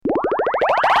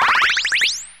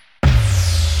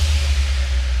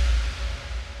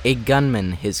A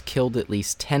gunman has killed at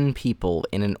least 10 people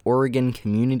in an Oregon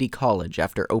community college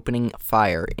after opening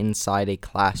fire inside a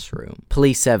classroom.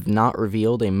 Police have not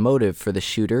revealed a motive for the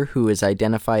shooter, who is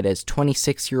identified as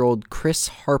 26-year-old Chris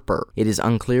Harper. It is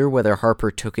unclear whether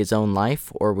Harper took his own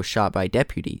life or was shot by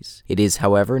deputies. It is,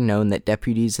 however, known that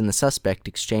deputies and the suspect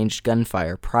exchanged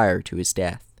gunfire prior to his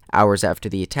death. Hours after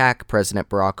the attack, President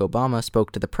Barack Obama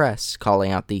spoke to the press,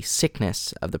 calling out the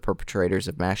sickness of the perpetrators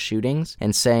of mass shootings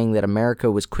and saying that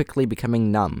America was quickly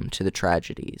becoming numb to the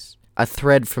tragedies. A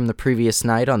thread from the previous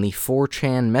night on the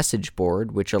 4chan message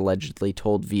board, which allegedly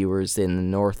told viewers in the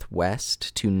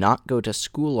Northwest to not go to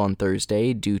school on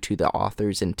Thursday due to the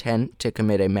author's intent to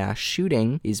commit a mass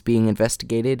shooting, is being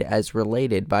investigated as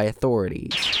related by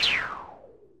authorities.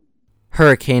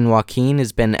 Hurricane Joaquin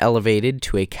has been elevated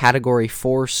to a Category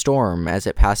 4 storm as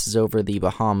it passes over the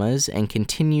Bahamas and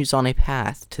continues on a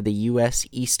path to the U.S.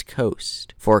 East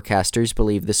Coast. Forecasters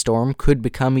believe the storm could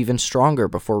become even stronger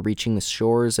before reaching the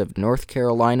shores of North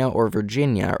Carolina or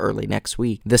Virginia early next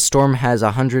week. The storm has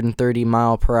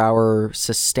 130-mile-per-hour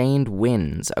sustained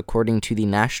winds, according to the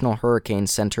National Hurricane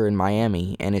Center in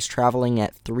Miami, and is traveling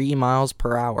at 3 miles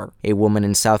per hour. A woman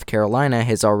in South Carolina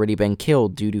has already been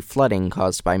killed due to flooding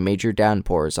caused by major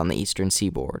downpours on the eastern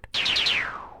seaboard.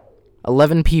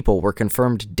 11 people were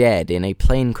confirmed dead in a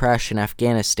plane crash in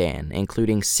Afghanistan,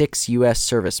 including 6 U.S.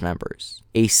 service members.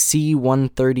 A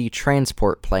C-130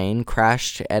 transport plane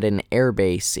crashed at an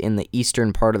airbase in the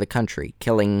eastern part of the country,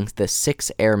 killing the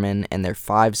 6 airmen and their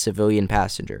 5 civilian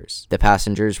passengers. The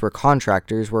passengers were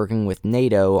contractors working with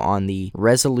NATO on the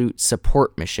Resolute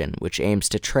Support Mission, which aims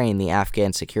to train the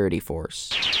Afghan security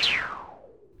force.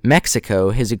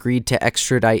 Mexico has agreed to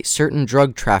extradite certain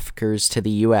drug traffickers to the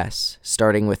U.S.,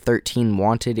 starting with 13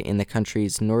 wanted in the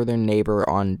country's northern neighbor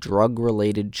on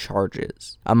drug-related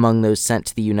charges. Among those sent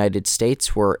to the United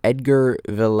States were Edgar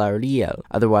Villarreal,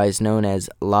 otherwise known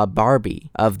as La Barbie,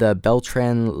 of the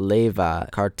Beltran-Leyva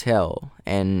cartel,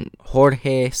 and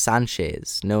Jorge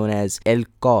Sanchez, known as El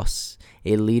Cos,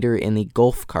 a leader in the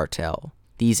Gulf cartel.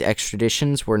 These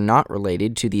extraditions were not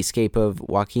related to the escape of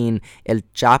Joaquin El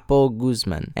Chapo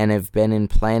Guzman and have been in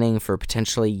planning for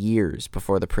potentially years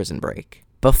before the prison break.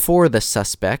 Before the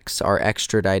suspects are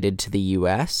extradited to the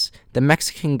U.S., the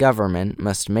Mexican government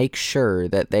must make sure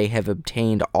that they have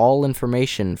obtained all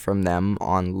information from them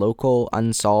on local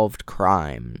unsolved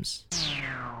crimes.